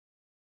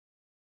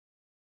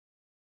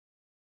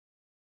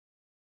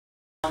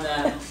on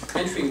that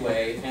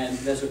entryway and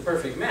there's a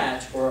perfect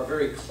match or a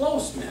very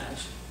close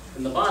match,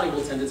 then the body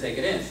will tend to take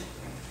it in.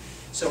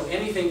 So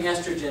anything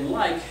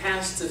estrogen-like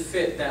has to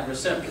fit that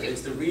receptor.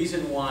 It's the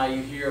reason why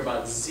you hear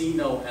about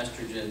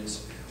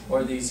xenoestrogens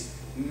or these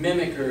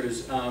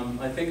mimickers.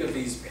 I think of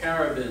these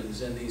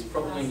parabens and these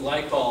propylene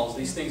glycols,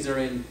 these things that are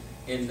in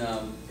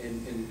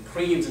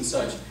creams and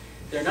such.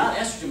 They're not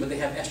estrogen, but they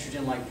have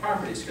estrogen-like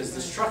properties because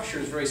the structure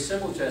is very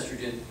similar to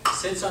estrogen. It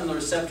sits on the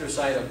receptor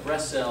side of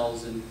breast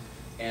cells and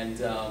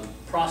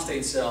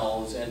prostate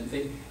cells, and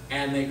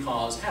they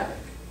cause havoc.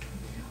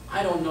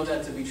 I don't know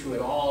that to be true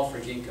at all for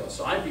ginkgo,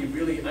 so I'd be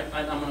really,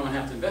 I'm going to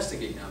have to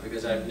investigate now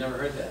because I've never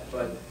heard that,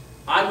 but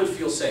I would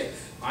feel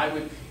safe. I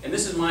would, and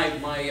this is my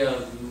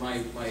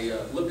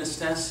litmus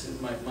test,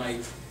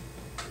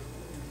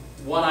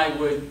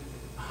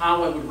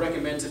 how I would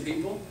recommend to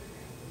people.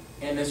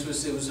 And it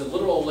was a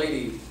little old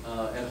lady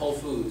at Whole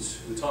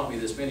Foods who taught me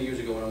this many years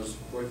ago when I was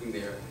working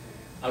there.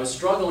 I was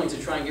struggling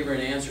to try and give her an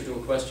answer to a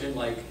question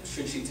like,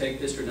 should she take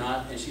this or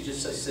not? And she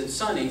just said,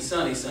 Sonny,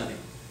 Sonny, Sonny,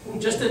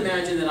 just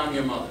imagine that I'm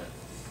your mother.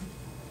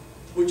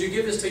 Would you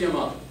give this to your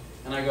mother?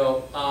 And I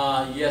go,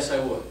 yes, I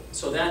would.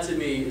 So that to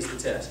me is the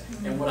test.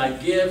 And what I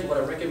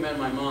recommend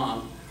my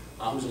mom,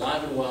 who's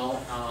alive and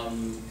well,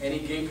 any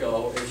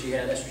ginkgo, if she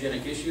had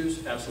estrogenic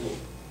issues, absolutely.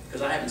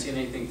 Because I haven't seen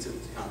anything to the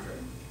contrary.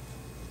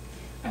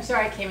 I'm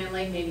sorry I came in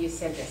late, maybe you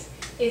said this.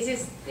 Is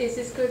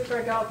this good for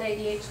adult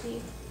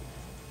ADHD?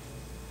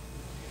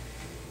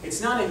 It's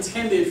not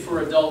intended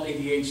for adult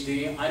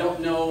ADHD. I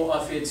don't know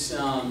if it's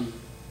of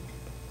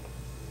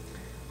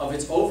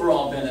its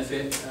overall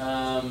benefit.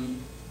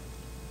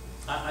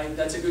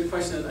 That's a good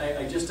question.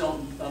 I just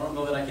don't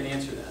know that I can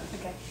answer that.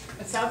 Okay.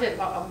 It sounded,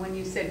 when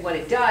you said what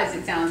it does,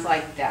 it sounds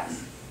like it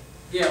does.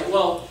 Yeah,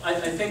 well, I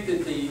think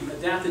that the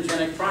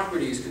adaptogenic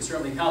properties could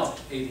certainly help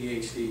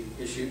ADHD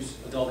issues,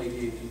 adult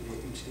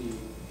ADHD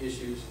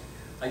issues.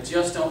 I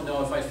just don't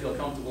know if I feel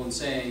comfortable in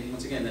saying,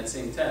 once again, that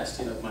same test,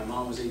 you know, if my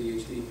mom was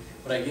ADHD,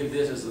 would I give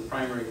this as the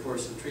primary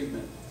course of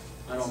treatment?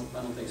 I don't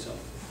think so.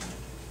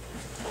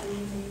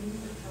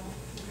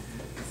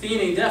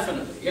 Theanine,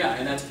 definitely, yeah,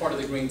 and that's part of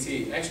the green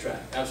tea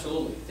extract,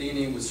 absolutely.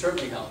 Theanine would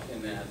certainly help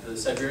in that. The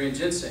Siberian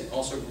ginseng,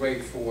 also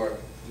great for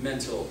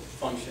mental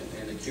function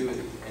and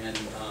acuity and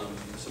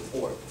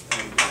support,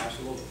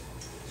 absolutely.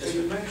 So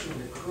you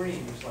mentioned the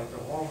creams, like the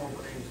hormone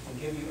creams, can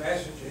give you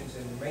estrogens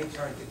and may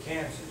turn to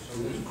cancer.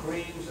 So those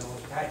creams and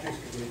those patches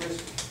can be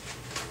risky.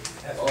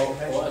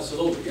 Oh,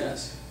 absolutely,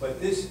 yes. But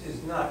this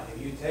is not.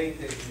 If you take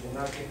this, you will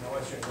not get no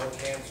estrogen, no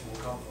cancer will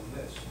come from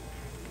this.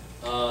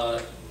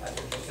 That's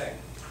what you're saying.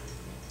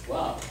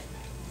 Wow.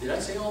 Did I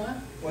say all that?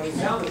 Well, it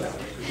sounded that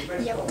way, because you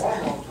mentioned the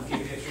hormones will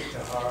give estrogen to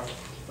her,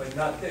 but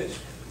not this.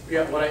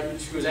 Yeah,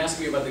 she was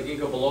asking me about the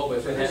ginkgo biloba,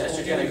 if it had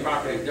estrogenic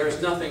properties.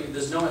 There's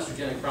no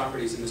estrogenic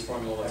properties in this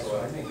formula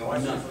whatsoever. That's what I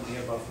mean. No estrogen from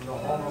here, but from the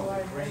hormones,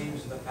 the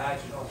creams, and the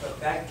patches, and all stuff,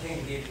 that can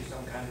give you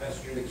some kind of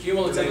estrogen. The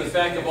cumulative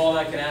effect of all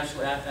that can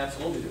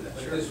absolutely do that,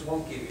 but sure. this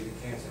won't give you the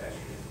cancer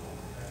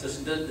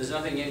estrogen. There's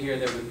nothing in here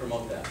that would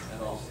promote that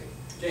at all.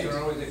 James? So in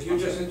other words, if you're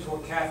just into a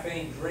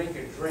caffeine drink,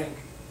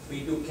 but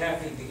you do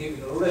caffeine to give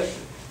you the lift,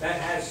 that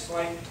has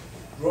slight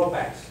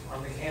drawbacks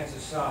on the cancer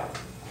side.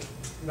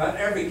 Not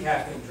every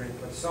caffeine drink,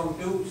 but some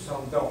do,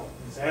 some don't.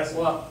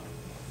 Well,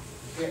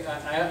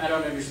 I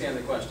don't understand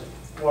the question.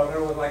 Well,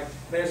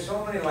 there's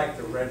so many like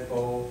the Red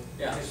Bull.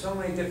 Yeah. There's so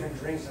many different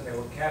drinks that they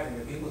were caffeine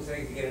that people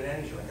take to get an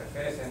energy, like a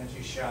fast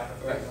energy shot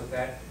or things like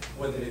that,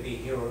 whether it be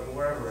here or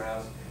wherever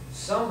else.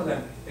 Some of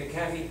them, the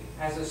caffeine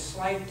has a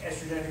slight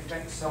estrogenic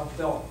effect, some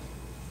don't.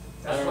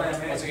 That's why I'm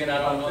asking. Once again, I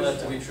don't know that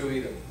to be true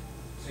either.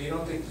 So you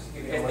don't think this is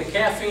giving you If the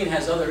caffeine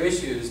has other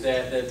issues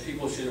that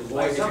people should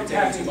avoid if you're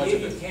taking too much of some caffeine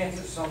give it. you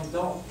cancer, some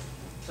don't.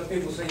 Some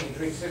people say you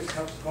drink 6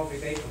 cups of coffee a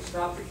day will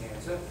stop the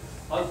cancer.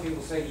 Other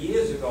people say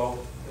years ago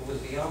it was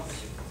the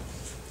opposite.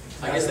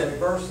 I guess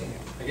reversing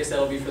it. I guess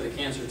that'll be for the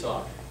cancer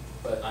talk,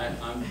 but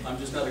I'm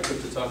just not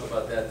equipped to talk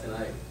about that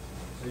tonight.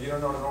 So you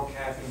don't know no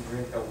caffeine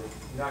drink that would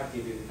not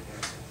give you the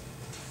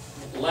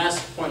cancer.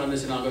 Last point on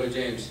this, and I'll go to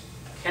James.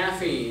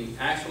 Caffeine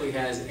actually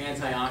has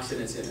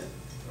antioxidants in it.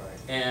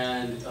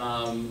 And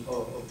a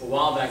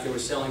while back they were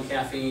selling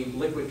caffeine,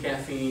 liquid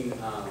caffeine,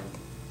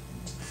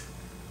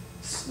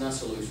 not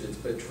solutions,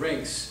 but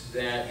drinks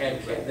that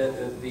had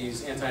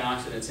these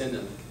antioxidants in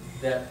them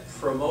that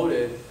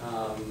promoted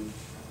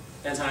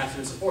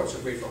antioxidant support. So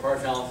great for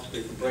heart health,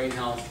 great for brain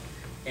health.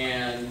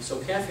 And so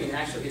caffeine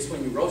actually, it's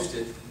when you roast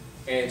it,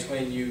 it's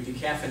when you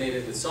decaffeinate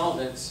it with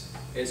solvents,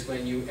 it's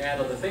when you add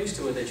other things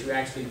to it that you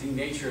actually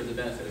denature the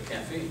benefit of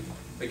caffeine.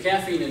 But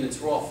caffeine in its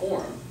raw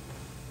form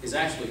is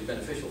actually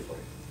beneficial for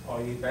you. Oh,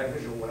 you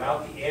beneficial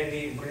without the added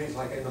ingredients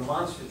like in the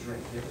Monster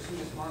drink. You ever seen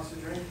this Monster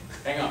drink?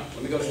 Hang on,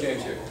 let me go to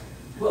James here.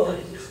 Well,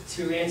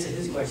 to answer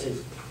his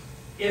question,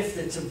 if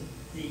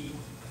the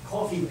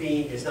coffee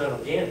bean is not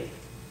organic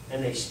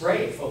and they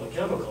spray it full of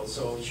chemicals,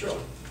 so sure,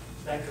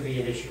 that could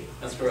be an issue.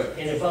 That's correct.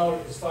 And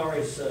as far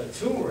as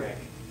turmeric,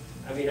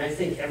 I mean, I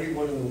think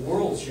everyone in the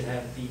world should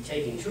be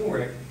taking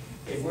turmeric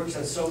it works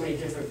on so many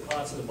different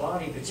parts of the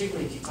body,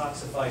 particularly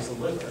detoxifies the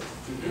liver.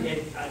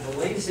 And the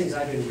latest things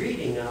I've been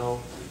reading now,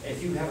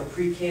 if you have a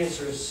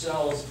precancerous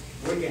cells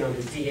working on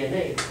the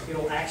DNA,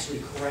 it'll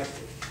actually correct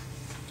it.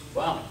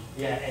 Wow.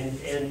 Yeah,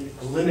 and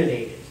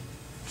eliminate it.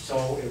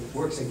 So it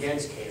works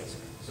against cancer.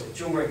 So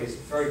turmeric is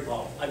very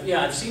powerful.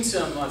 I've seen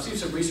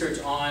some research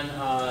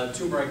on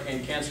turmeric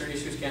and cancer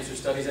issues, cancer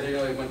studies. I didn't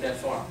know it went that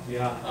far.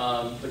 Yeah.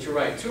 But you're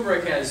right.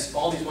 Turmeric has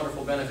all these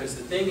wonderful benefits.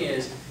 The thing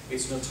is,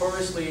 it's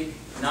notoriously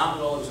not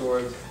well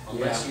absorbed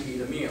unless you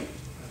eat a meal.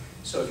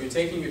 So if you're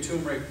taking your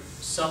turmeric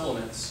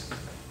supplements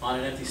on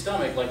an empty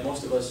stomach, like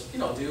most of us,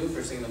 do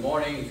first thing in the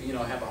morning, if you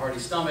have a hearty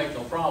stomach,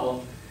 no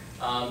problem.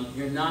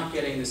 You're not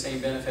getting the same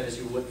benefit as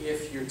you would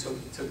if you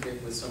took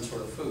it with some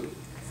sort of food.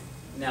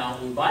 Now,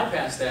 we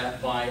bypass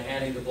that by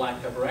adding the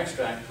black pepper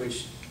extract,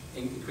 which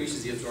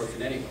increases the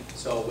absorption anyway.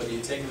 So whether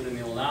you take it with a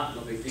meal or not,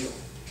 no big deal.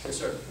 Yes,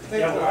 sir.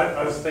 Yeah,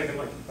 I was thinking,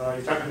 like,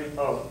 you're talking to me,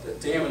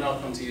 Dan, and I'll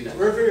come to you next.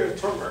 Rivia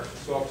turmeric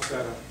swaps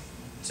that up.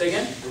 Say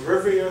again?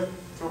 Rivia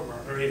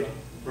turmeric.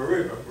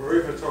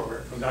 Rivia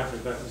turmeric from Dr.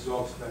 Beth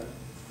absorbs that.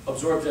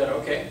 Absorb that,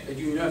 okay. Do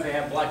you know if they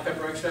have black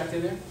pepper extract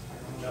in there?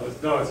 No,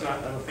 it's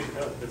not. I don't think it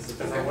does. It's a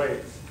different way.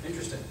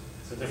 Interesting.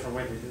 It's a different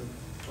way to do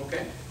it.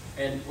 Okay.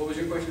 And what was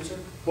your question, sir?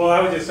 Well,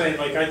 I was just saying,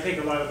 like, I take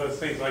a lot of those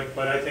things, like,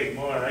 but I take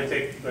more. I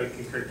take, like,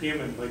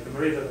 curcumin, like the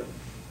Marita that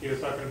he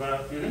was talking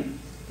about. Mm-hmm.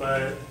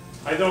 But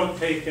I don't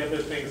take other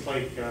things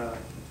like,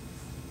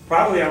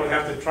 probably I would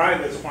have to try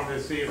this one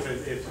to see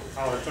if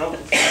how it felt.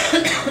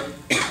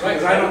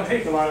 Because I don't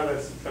take a lot of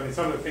this, I mean,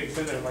 some of the things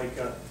in there, like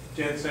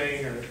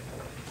ginseng or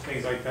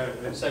things like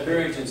that.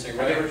 Siberian ginseng,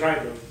 I right? never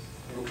tried those.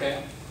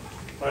 Okay.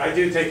 But I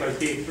do take like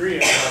D3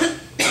 and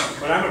stuff.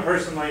 But I'm a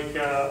person like,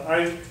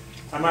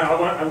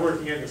 I'm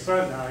working in the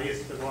sun now. I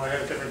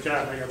had a different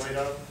job, I got laid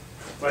off.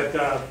 But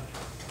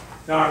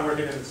now I'm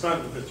working in the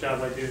sun with the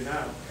job I do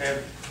now.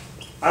 And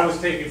I was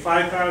taking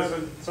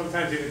 5,000,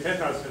 sometimes even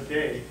 10,000 a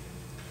day,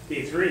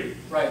 D3.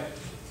 Right.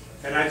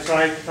 And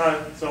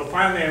so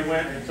finally I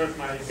went and got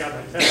my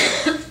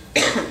test.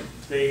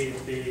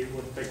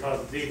 What they call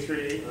it,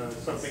 D3,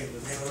 something, the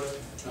name of it.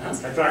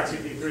 Hydroxy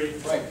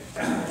D3. Right.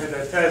 And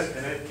the test,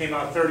 and it came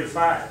out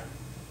 35.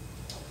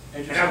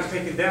 And I was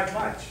taking that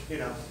much,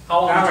 How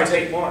long Now did I you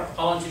take more.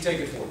 How long did you take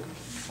it for?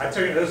 I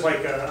took it,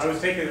 I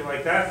was taking it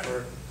like that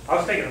I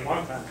was taking it a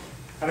long time.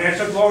 I mean, I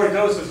took lower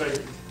doses.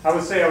 I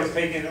would say I was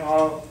taking it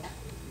all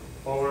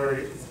over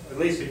at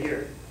least a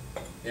year.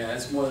 Yeah,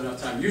 that's more than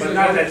enough time. But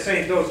not that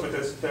same dose, but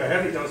the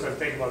heavy dose I was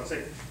taking about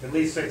at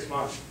least 6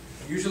 months.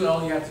 Usually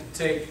all you have to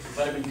take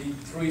vitamin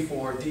D3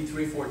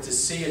 for to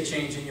see a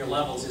change in your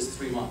levels is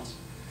 3 months.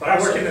 But I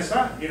work in the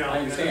sun, I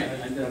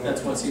understand, and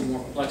that's what's even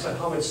more complex. But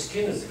how much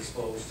skin is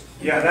exposed?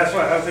 Yeah, that's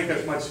why I don't think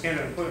there's much skin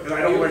in it, because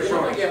I don't wear You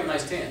shorts. have a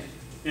nice tan.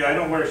 Yeah, I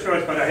don't wear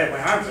shorts, but I have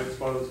my arms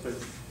exposed, but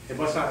it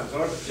must not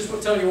absorb it. Just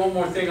want to tell you one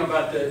more thing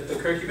about the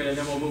curcumin, and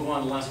then we'll move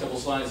on to the last couple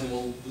of slides, and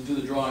we'll do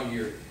the drawing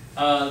here.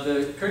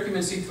 The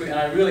curcumin C3, and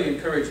I really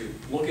encourage you,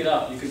 look it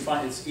up. You can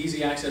find it's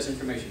easy access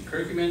information.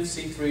 Curcumin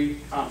C3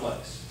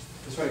 complex.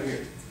 It's right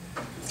here.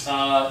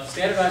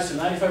 Standardized to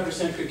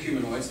 95%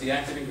 curcuminoids, the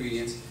active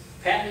ingredients.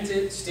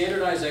 Patented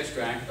standardized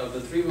extract of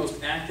the 3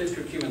 most active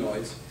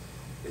curcuminoids.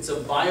 It's a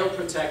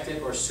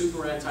bioprotectant or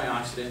super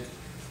antioxidant.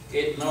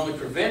 It not only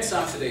prevents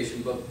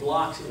oxidation, but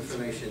blocks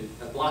inflammation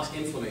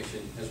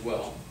as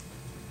well.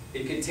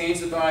 It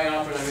contains the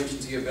biotin I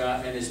mentioned to you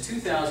about and is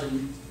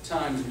 2,000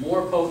 times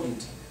more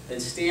potent than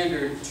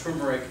standard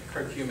turmeric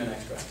curcumin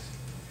extracts.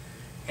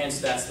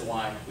 Hence, that's the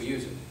why we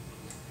use it.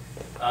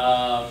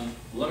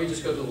 Let me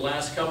just go to the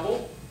last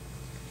couple.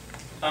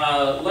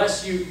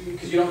 Because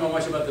you don't know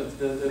much about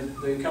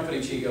the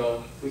company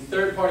Chee-go, we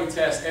third-party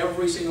test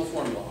every single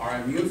formula.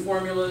 Our immune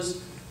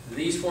formulas,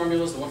 these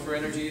formulas, the one for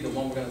energy, the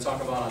one we're going to talk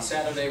about on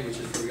Saturday, which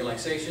is for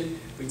relaxation.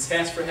 We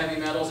test for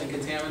heavy metals and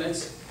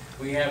contaminants.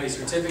 We have a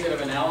certificate of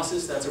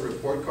analysis, that's a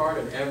report card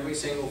of every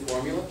single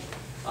formula,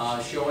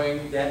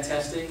 showing that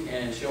testing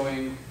and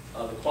showing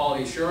the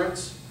quality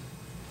assurance.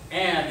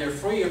 And they're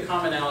free of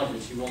common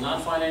allergens. You will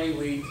not find any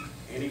wheat,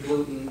 any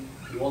gluten,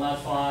 you will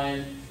not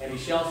find any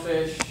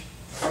shellfish,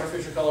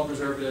 artificial color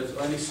preservatives,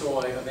 or any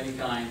soy of any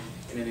kind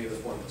in any of the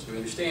formulas. We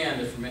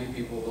understand that for many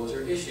people those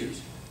are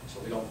issues,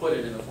 so we don't put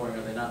it in the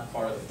formula, they're not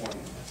part of the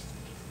formula.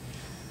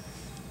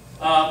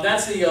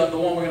 That's the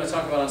one we're going to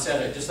talk about on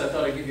Saturday. Just I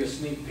thought I'd give you a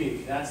sneak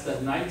peek. That's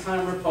the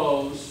nighttime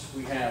repose.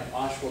 We have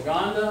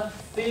ashwagandha,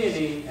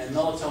 theanine, and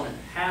melatonin,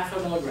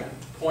 0.5 milligram,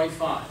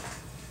 0.5.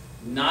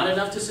 Not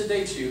enough to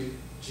sedate you,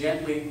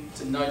 gently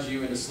to nudge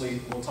you into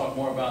sleep. We'll talk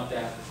more about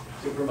that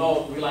to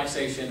promote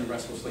relaxation and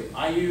restful sleep.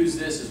 I use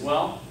this as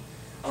well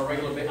on a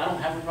regular basis. I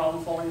don't have a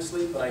problem falling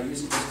asleep, but I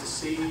use it just to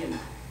see,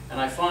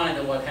 and I find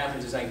that what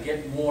happens is I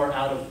get more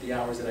out of the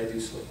hours that I do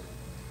sleep.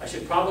 I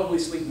should probably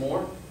sleep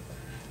more,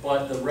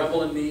 but the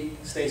rebel in me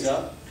stays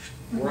up,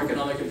 working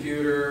on the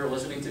computer,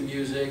 listening to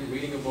music,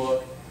 reading a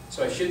book.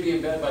 So I should be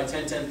in bed by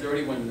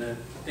 10:30 when the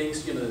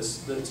things,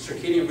 the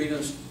circadian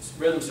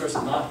rhythm starts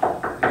to knock.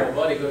 You go,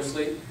 buddy, go to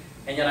sleep.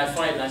 And yet I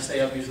find I stay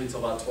up usually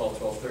till about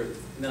 12:30. And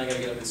then I got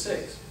to get up at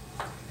 6.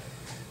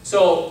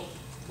 So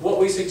What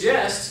we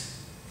suggest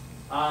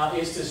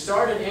is to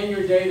start and end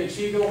your day the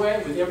Chee-go way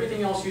with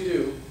everything else you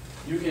do.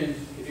 You can,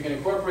 if you can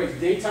incorporate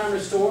daytime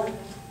restore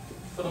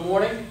for the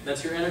morning,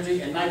 that's your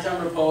energy, and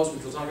nighttime repose,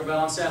 which we'll talk about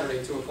on Saturday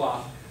at 2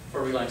 o'clock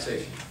for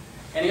relaxation.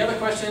 Any other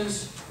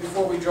questions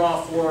before we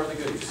draw for the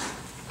goodies?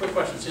 Quick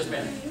questions, yes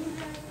ma'am. Do you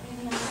have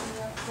any idea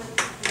what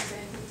the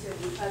percentage of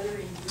the other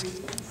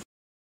ingredients